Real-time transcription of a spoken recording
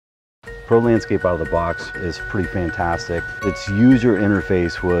Pro Landscape out of the box is pretty fantastic. Its user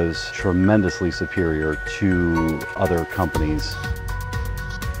interface was tremendously superior to other companies.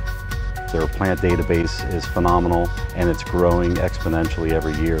 Their plant database is phenomenal and it's growing exponentially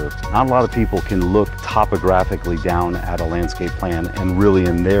every year. Not a lot of people can look topographically down at a landscape plan and really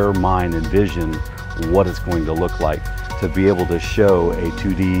in their mind envision what it's going to look like. To be able to show a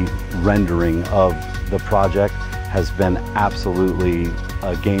 2D rendering of the project has been absolutely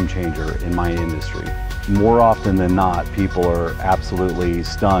a game changer in my industry. More often than not, people are absolutely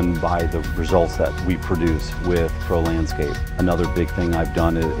stunned by the results that we produce with Pro Landscape. Another big thing I've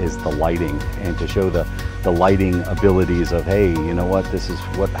done is the lighting, and to show the lighting abilities of, hey, you know what, this is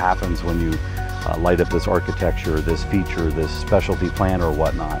what happens when you light up this architecture, this feature, this specialty plan or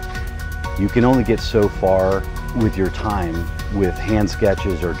whatnot. You can only get so far with your time with hand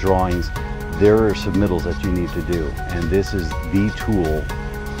sketches or drawings. There are submittals that you need to do, and this is the tool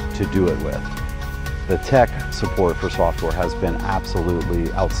to do it with. The tech support for software has been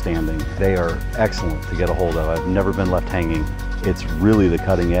absolutely outstanding. They are excellent to get a hold of. I've never been left hanging. It's really the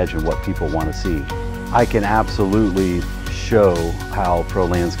cutting edge of what people want to see. I can absolutely show how Pro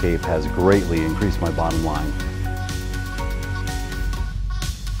Landscape has greatly increased my bottom line.